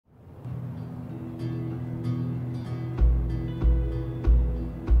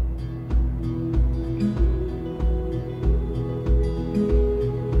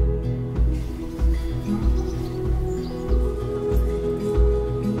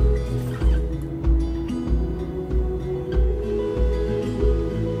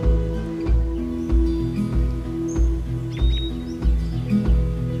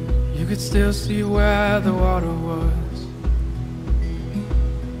still see where the water was,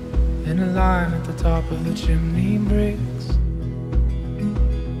 in a line at the top of the chimney bricks.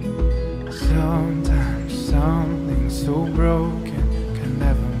 Sometimes something so broken can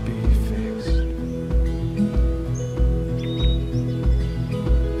never be fixed.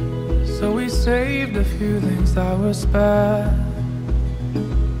 So we saved a few things that were spare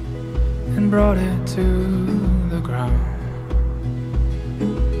and brought it to the ground.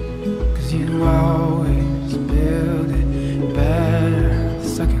 'Cause you always build it better the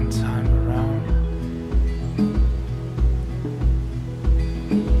second time around.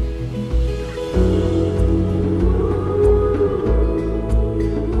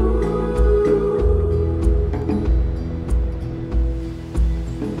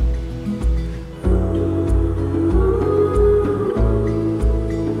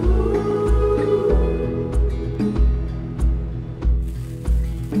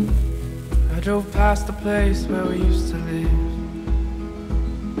 I drove past the place where we used to live,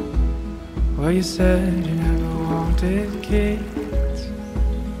 where you said you never wanted kids.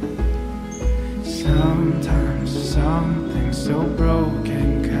 Sometimes something so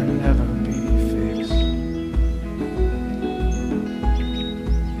broken can never be fixed.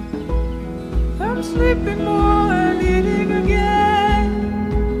 I'm sleeping more and eating